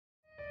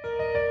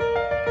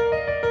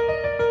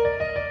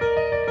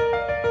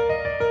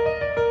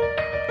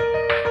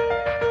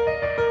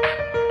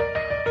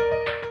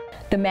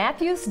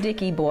Matthews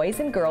Dicky Boys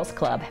and Girls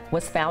Club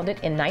was founded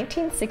in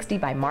 1960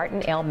 by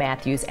Martin L.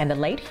 Matthews and the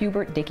late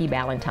Hubert Dicky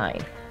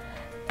Ballantyne.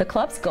 The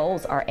club's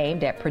goals are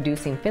aimed at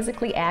producing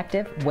physically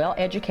active,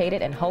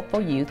 well-educated, and hopeful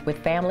youth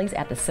with families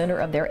at the center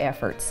of their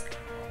efforts.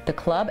 The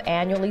club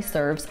annually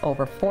serves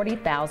over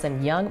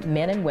 40,000 young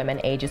men and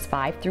women ages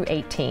 5 through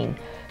 18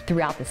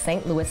 throughout the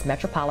St. Louis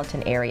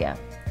metropolitan area.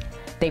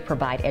 They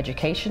provide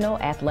educational,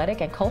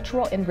 athletic, and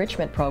cultural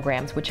enrichment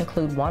programs which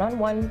include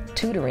one-on-one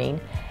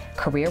tutoring,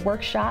 career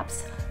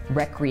workshops,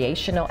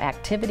 recreational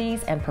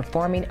activities, and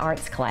performing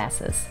arts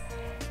classes.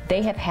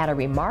 They have had a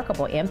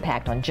remarkable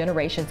impact on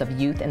generations of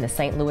youth in the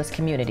St. Louis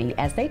community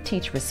as they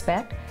teach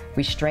respect,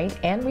 restraint,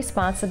 and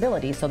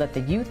responsibility so that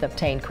the youth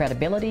obtain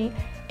credibility,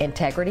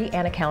 integrity,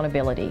 and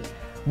accountability.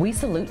 We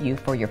salute you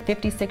for your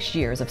 56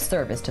 years of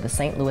service to the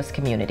St. Louis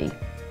community.